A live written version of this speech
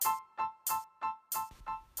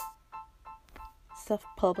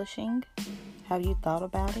Self-publishing? Have you thought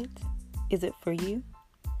about it? Is it for you?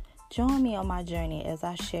 Join me on my journey as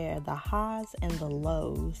I share the highs and the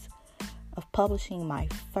lows of publishing my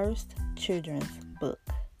first children's book.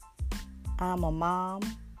 I'm a mom,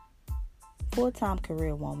 full-time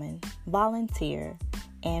career woman, volunteer,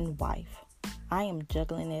 and wife. I am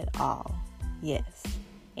juggling it all. Yes,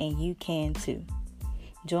 and you can too.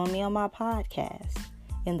 Join me on my podcast,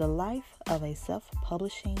 In the Life of a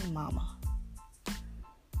Self-Publishing Mama.